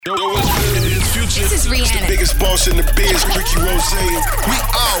This is Rihanna. The biggest boss in the biz, Ricky Rose. We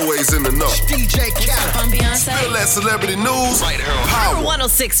always in the know. DJ Khaled. I'm Beyonce. Feel that celebrity news right here on Power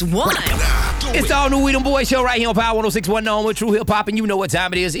 106.1. It's the all new We Them Boys show right here on Power 106.1 on with True Hip Hop, and you know what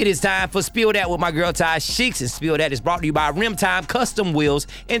time it is. It is time for Spill That with my girl Ty Sheeks, and Spill That is brought to you by Rim Time Custom Wheels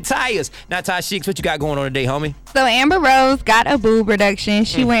and Tires. Now, Ty Sheeks, what you got going on today, homie? So Amber Rose got a boob reduction.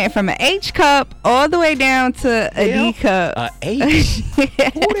 She went from an H cup all the way down to a D cup. A H? Who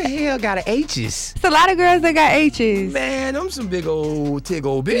the hell got an H's? It's a lot of girls that got H's. Man, them some big old tig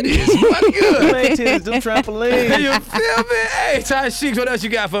old bitties. What good? Man, titties, them trampolines. You feel me? Hey, Ty Sheeks, what else you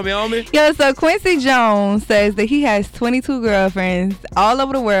got for me, homie? Yo, so Quincy Jones says that he has 22 girlfriends all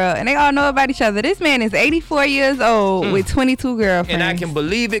over the world, and they all know about each other. This man is 84 years old with 22 girlfriends. And I can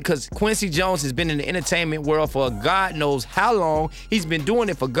believe it because Quincy Jones has been in the entertainment world for God knows how long. He's been doing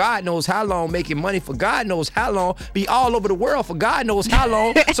it for God knows how long, making money for God knows how long, be all over the world for God knows how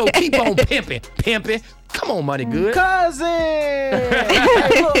long. So keep on pimping. Come on, money good. Cousin!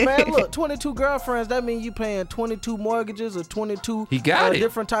 Hey, look, man, look, 22 girlfriends, that means you paying 22 mortgages or 22 He got it.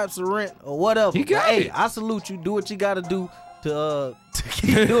 different types of rent or whatever. He got Hey, it. I salute you. Do what you got to do to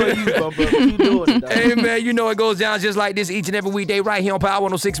keep doing you, my brother. Keep doing it, dog. Hey, man, you know it goes down just like this each and every weekday right here on Power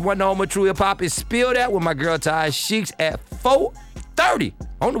 106.1 home with True Hip Hop. It's Spill That with my girl Ty Sheeks at 4:30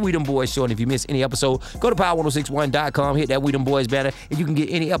 on the We Them Boys show. And if you miss any episode, go to power1061.com, hit that We Them Boys banner, and you can get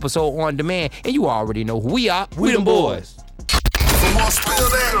any episode on demand. And you already know who we are. We Them Boys. For more Spill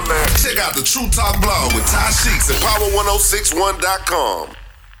That, check out the True Talk blog with Ty Sheeks at power1061.com.